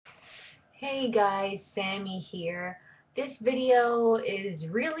Hey guys, Sammy here. This video is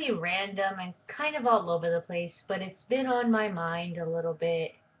really random and kind of all over the place, but it's been on my mind a little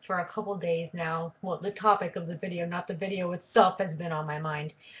bit for a couple days now. Well, the topic of the video, not the video itself, has been on my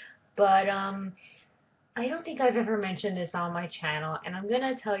mind. But I don't think I've ever mentioned this on my channel, and I'm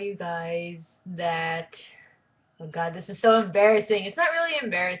gonna tell you guys that, oh God, this is so embarrassing. It's not really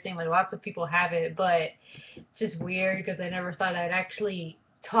embarrassing, like lots of people have it, but it's just weird because I never thought I'd actually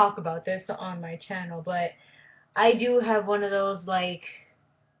talk about this on my channel. But I do have one of those like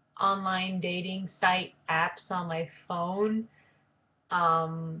online dating site apps on my phone.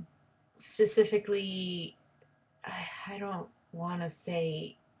 Um, Specifically, I don't want to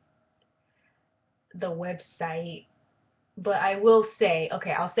say the website, but I will say,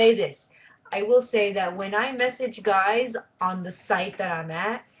 okay, I'll say this. I will say that when I message guys on the site that I'm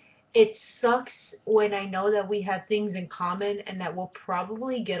at, it sucks when I know that we have things in common and that we'll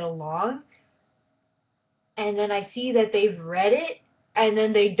probably get along, and then I see that they've read it and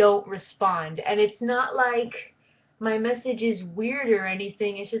then they don't respond. And it's not like my message is weird or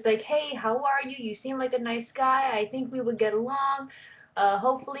anything. It's just like, hey, how are you? You seem like a nice guy. I think we would get along.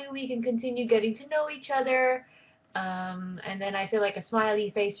 Hopefully we can continue getting to know each other. And then I say like a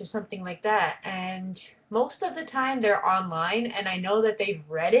smiley face or something like that. And most of the time they're online and I know that they've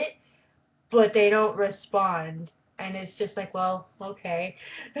read it, but they don't respond. And it's just like, well, okay.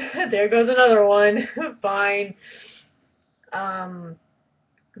 There goes another one. Fine. Um,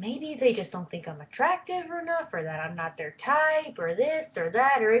 Maybe they just don't think I'm attractive enough, or that I'm not their type, or this or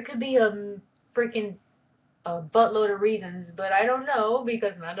that, or it could be a freaking a buttload of reasons, but I don't know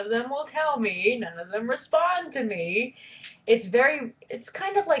because none of them will tell me. None of them respond to me. It's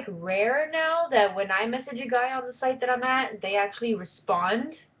kind of like rare now that when I message a guy on the site that I'm at, they actually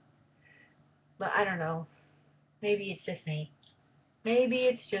respond. But I don't know. Maybe it's just me. Maybe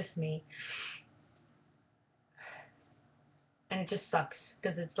it's just me. And it just sucks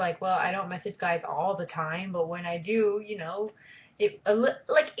because it's like, well, I don't message guys all the time, but when I do,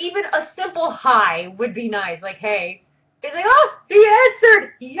 like even a simple hi would be nice. Like, hey, it's like, oh, he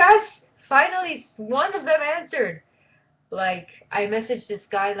answered. Yes, finally, one of them answered. Like, I messaged this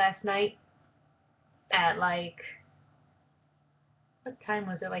guy last night at like, what time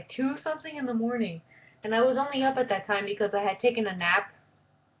was it? Like 2 something in the morning, and I was only up at that time because I had taken a nap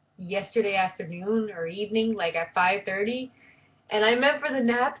yesterday afternoon or evening, like at 5:30. And I meant for the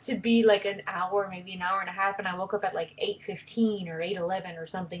nap to be like an hour, maybe an hour and a half, and I woke up at like 8:15 or 8:11 or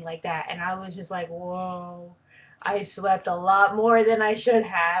something like that. And I was just like, whoa, I slept a lot more than I should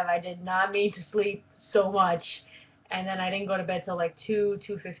have. I did not mean to sleep so much. And then I didn't go to bed till like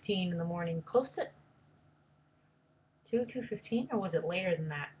 2:15 in the morning. Close to 2:15, or was it later than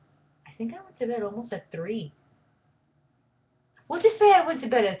that? I think I went to bed almost at 3. We'll just say I went to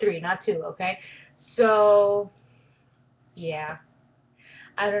bed at 3, not 2, okay? So, yeah.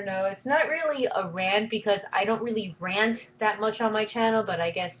 I don't know. It's not really a rant because I don't really rant that much on my channel, but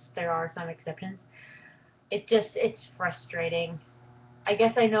I guess there are some exceptions. It's frustrating. I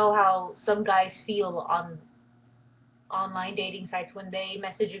guess I know how some guys feel on online dating sites when they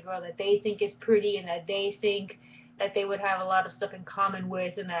message a girl that they think is pretty and that they think that they would have a lot of stuff in common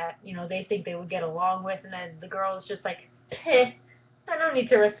with and that, they think they would get along with, and then the girl is just like, "Peh, I don't need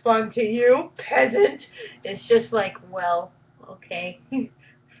to respond to you, peasant." It's just like, well, okay,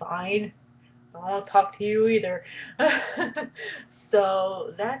 fine. I won't talk to you either.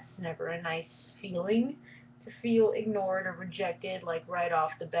 So that's never a nice feeling, to feel ignored or rejected like right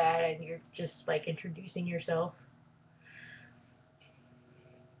off the bat and you're just like introducing yourself.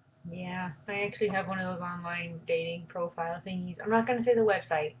 Yeah, I actually have one of those online dating profile thingies. I'm not gonna say the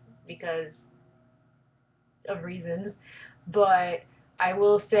website because of reasons, but I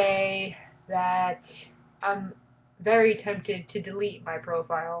will say that I'm very tempted to delete my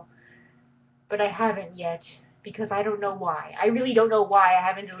profile, but I haven't yet because I don't know why. I really don't know why I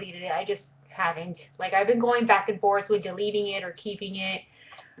haven't deleted it. I just haven't. Like, I've been going back and forth with deleting it or keeping it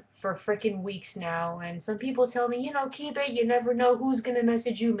for freaking weeks now, and some people tell me, keep it. You never know who's gonna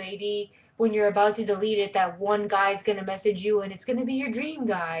message you. Maybe when you're about to delete it, that one guy's gonna message you and it's gonna be your dream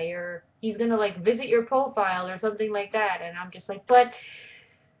guy, or he's gonna like visit your profile or something like that. And I'm just like, but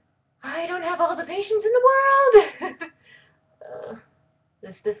I don't have all the patience in the world.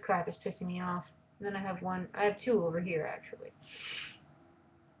 This crap is pissing me off. And then I have two over here actually.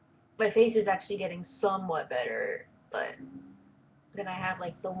 My face is actually getting somewhat better, but then I have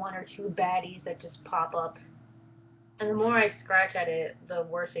like the one or two baddies that just pop up. And the more I scratch at it, the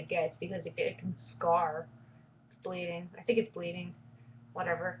worse it gets because it can scar. It's bleeding. I think it's bleeding.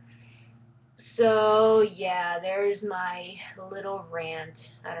 Whatever. So yeah, there's my little rant.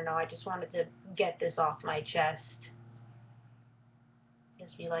 I don't know, I just wanted to get this off my chest.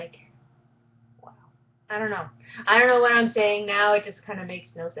 Just be like, wow. I don't know. I don't know what I'm saying now. It just kind of makes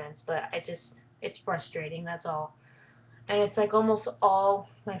no sense, but it's frustrating, that's all. And it's like almost all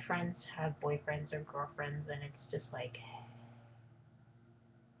my friends have boyfriends or girlfriends, and it's just like,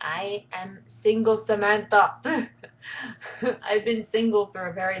 I am single, Samantha. I've been single for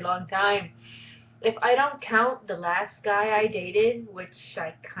a very long time. If I don't count the last guy I dated, which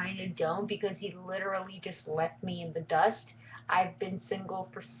I kind of don't because he literally just left me in the dust, I've been single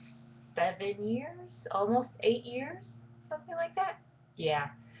for 7 years, almost 8 years, something like that. Yeah.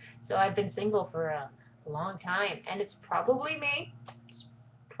 So I've been single for a long time, and it's probably me. It's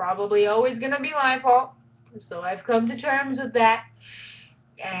probably always going to be my fault. So I've come to terms with that.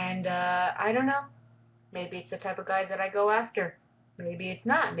 And I don't know. Maybe it's the type of guys that I go after. Maybe it's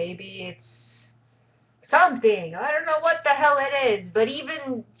not. Maybe it's something. I don't know what the hell it is. But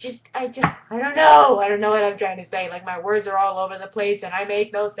even I don't know. I don't know what I'm trying to say. Like, my words are all over the place and I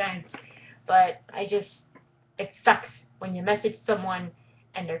make no sense. But it sucks when you message someone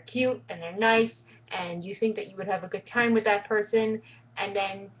and they're cute and they're nice and you think that you would have a good time with that person, and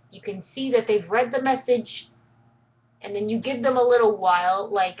then you can see that they've read the message, and then you give them a little while,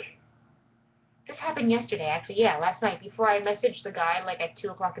 like, this happened yesterday, actually. Yeah, last night. Before I messaged the guy, like, at 2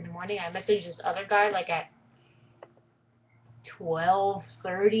 o'clock in the morning, I messaged this other guy, like, at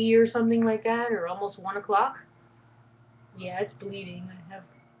 12:30 or something like that, or almost 1 o'clock. Yeah, it's bleeding. I have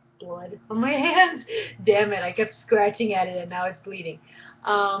blood on my hands. Damn it, I kept scratching at it, and now it's bleeding.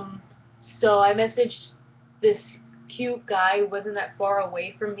 Um, so I messaged this cute guy who wasn't that far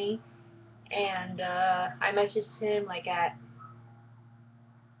away from me, and I messaged him, like, at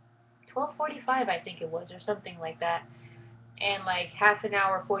 12:45, I think it was, or something like that. And like half an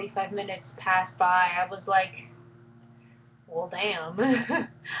hour, 45 minutes passed by. I was like, well, damn.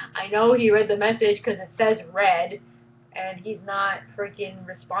 I know he read the message because it says read, and he's not freaking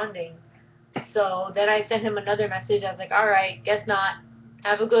responding. So then I sent him another message. I was like, alright, guess not.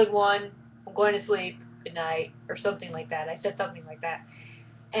 Have a good one. I'm going to sleep. Good night. Or something like that. I said something like that.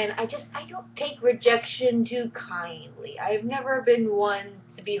 And I don't take rejection too kindly. I've never been one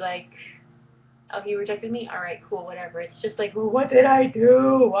to be like, oh, he rejected me? Alright, cool, whatever. It's just like, well, what did I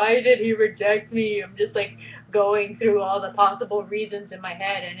do? Why did he reject me? I'm just like going through all the possible reasons in my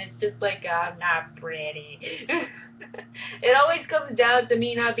head, and it's just like, I'm not pretty. It always comes down to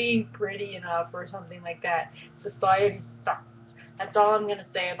me not being pretty enough or something like that. Society sucks. That's all I'm gonna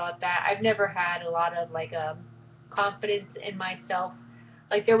say about that. I've never had a lot of like confidence in myself.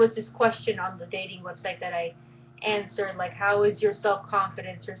 Like, there was this question on the dating website that I answered, like, how is your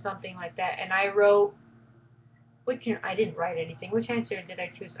self-confidence or something like that, and I wrote, I didn't write anything. Which answer did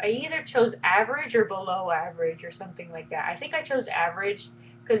I choose? I either chose average or below average or something like that. I think I chose average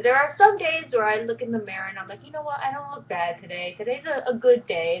because there are some days where I look in the mirror and I'm like, you know what, I don't look bad today. Today's a good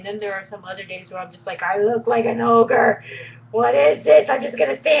day. And then there are some other days where I'm just like, I look like an ogre. What is this? I'm just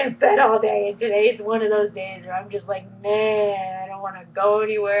going to stay in bed all day. And today's one of those days where I'm just like, man, I don't want to go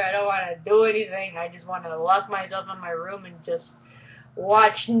anywhere. I don't want to do anything. I just want to lock myself in my room and just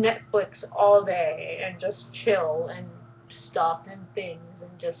watch Netflix all day and just chill and stuff and things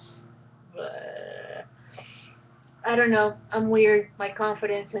and just I don't know. I'm weird. My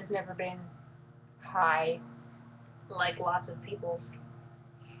confidence has never been high like lots of people's.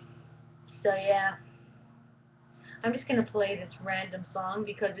 So yeah, I'm just gonna play this random song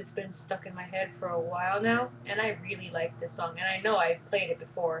because it's been stuck in my head for a while now, and I really like this song, and I know I've played it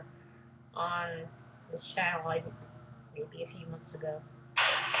before on this channel, like maybe a few months ago.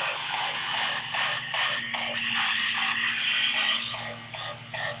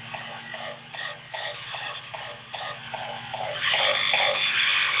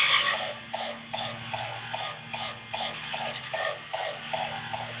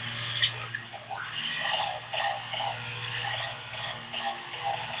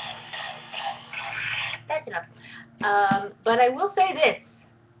 That's enough. But I will say this.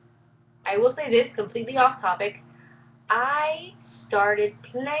 I will say this, completely off topic. I started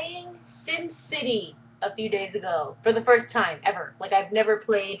playing SimCity a few days ago for the first time ever. Like, I've never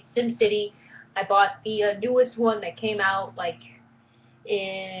played SimCity. I bought the newest one that came out like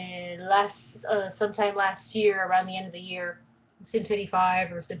in sometime last year, around the end of the year. SimCity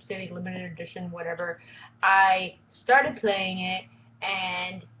 5 or SimCity Limited Edition, whatever. I started playing it,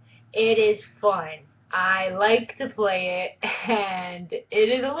 and it is fun. I like to play it, and it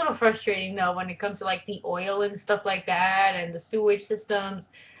is a little frustrating though when it comes to like the oil and stuff like that, and the sewage systems,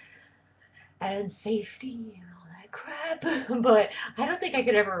 and safety, and all that crap. But I don't think I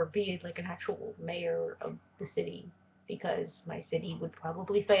could ever be like an actual mayor of the city because my city would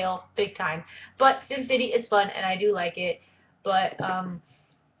probably fail big time. But SimCity is fun and I do like it. But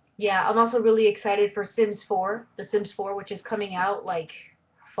yeah, I'm also really excited for Sims 4, The Sims 4, which is coming out like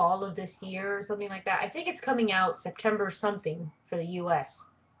fall of this year or something like that. I think it's coming out September something for the US.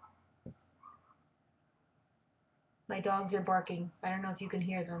 My dogs are barking. I don't know if you can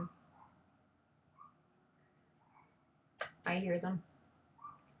hear them. I hear them.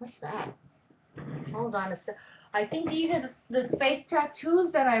 What's that? Hold on a sec. I think these are the fake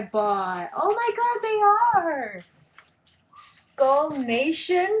tattoos that I bought. Oh my god, they are! Skull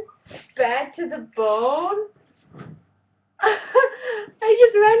Nation? Bad to the bone? I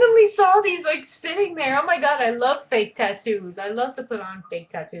just randomly saw these like sitting there. Oh my god, I love fake tattoos. I love to put on fake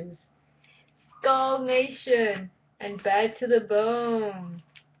tattoos. Skull Nation and Bad to the Bone.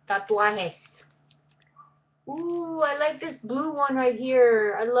 Tatuajes. Ooh, I like this blue one right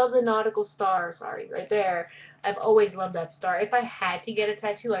here. I love the nautical star. Sorry, right there. I've always loved that star. If I had to get a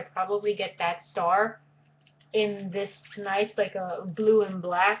tattoo, I'd probably get that star in this nice, like a blue and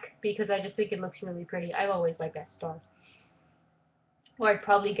black, because I just think it looks really pretty. I've always liked that star. Or I'd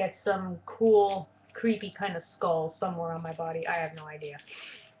probably get some cool, creepy kind of skull somewhere on my body. I have no idea.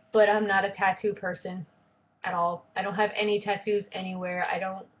 But I'm not a tattoo person at all. I don't have any tattoos anywhere. I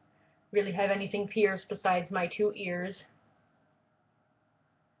don't really have anything pierced besides my 2 ears.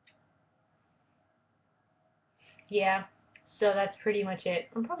 Yeah, so that's pretty much it.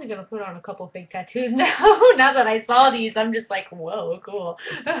 I'm probably gonna put on a couple fake tattoos now. Now that I saw these, I'm just like, whoa, cool.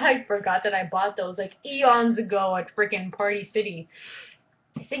 I forgot that I bought those like eons ago at freaking Party City.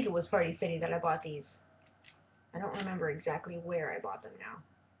 I think it was Party City that I bought these. I don't remember exactly where I bought them now.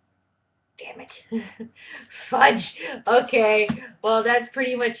 Damn it. Fudge. Okay, well that's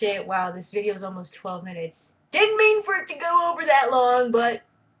pretty much it. Wow, this video is almost 12 minutes. Didn't mean for it to go over that long, but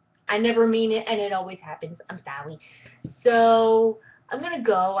I never mean it, and it always happens. I'm sorry. So, I'm gonna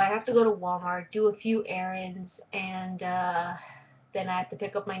go. I have to go to Walmart, do a few errands, and then I have to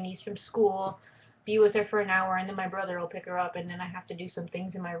pick up my niece from school, be with her for an hour, and then my brother will pick her up, and then I have to do some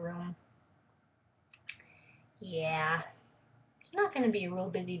things in my room. Yeah, it's not gonna be a real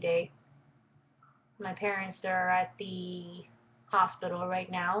busy day. My parents are at the hospital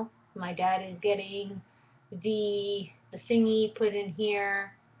right now. My dad is getting the thingy put in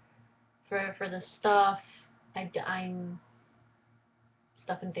here for the stuff. I'm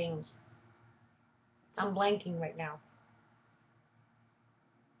stuffing things. I'm blanking right now.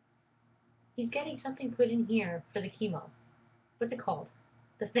 He's getting something put in here for the chemo. What's it called?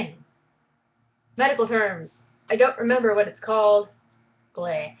 The thing. Medical terms. I don't remember what it's called.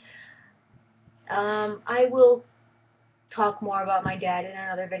 Bleh. I will talk more about my dad in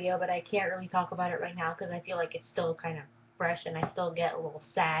another video, but I can't really talk about it right now because I feel like it's still kind of fresh and I still get a little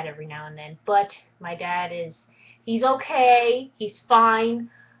sad every now and then. But my dad he's okay. He's fine.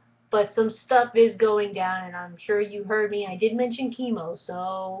 But some stuff is going down, and I'm sure you heard me. I did mention chemo,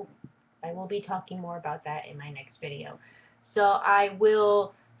 so I will be talking more about that in my next video. So I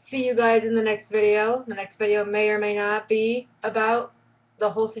will see you guys in the next video. The next video may or may not be about the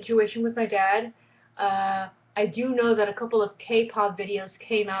whole situation with my dad. I do know that a couple of K-pop videos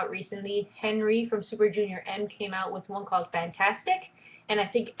came out recently. Henry from Super Junior M came out with one called Fantastic. And I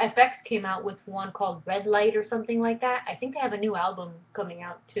think FX came out with one called Red Light or something like that. I think they have a new album coming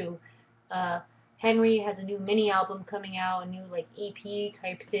out too. Henry has a new mini album coming out, a new like EP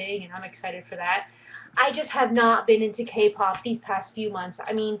type thing, and I'm excited for that. I just have not been into K-pop these past few months.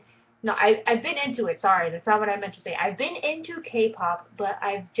 I mean, no, I've been into it. Sorry, that's not what I meant to say. I've been into K-pop, but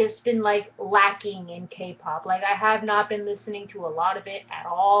I've just been like lacking in K-pop. Like I have not been listening to a lot of it at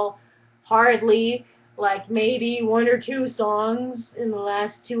all, hardly. Like maybe 1 or 2 songs in the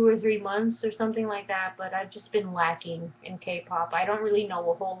last 2 or 3 months or something like that, but I've just been lacking in K-pop. I don't really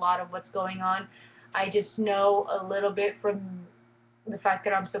know a whole lot of what's going on. I just know a little bit from the fact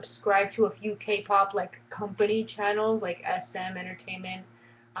that I'm subscribed to a few K-pop like company channels like SM Entertainment.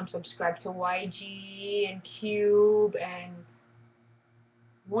 I'm subscribed to YG and Cube and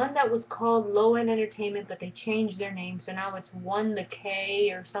one that was called Low End Entertainment, but they changed their name, so now it's One the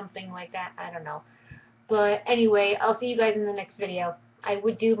K or something like that. I don't know. But anyway, I'll see you guys in the next video. I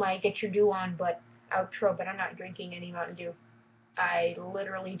would do my Get Your Dew On but outro, but I'm not drinking any Mountain Dew. I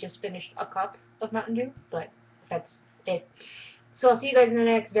literally just finished a cup of Mountain Dew, but that's it. So I'll see you guys in the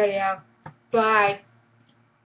next video. Bye.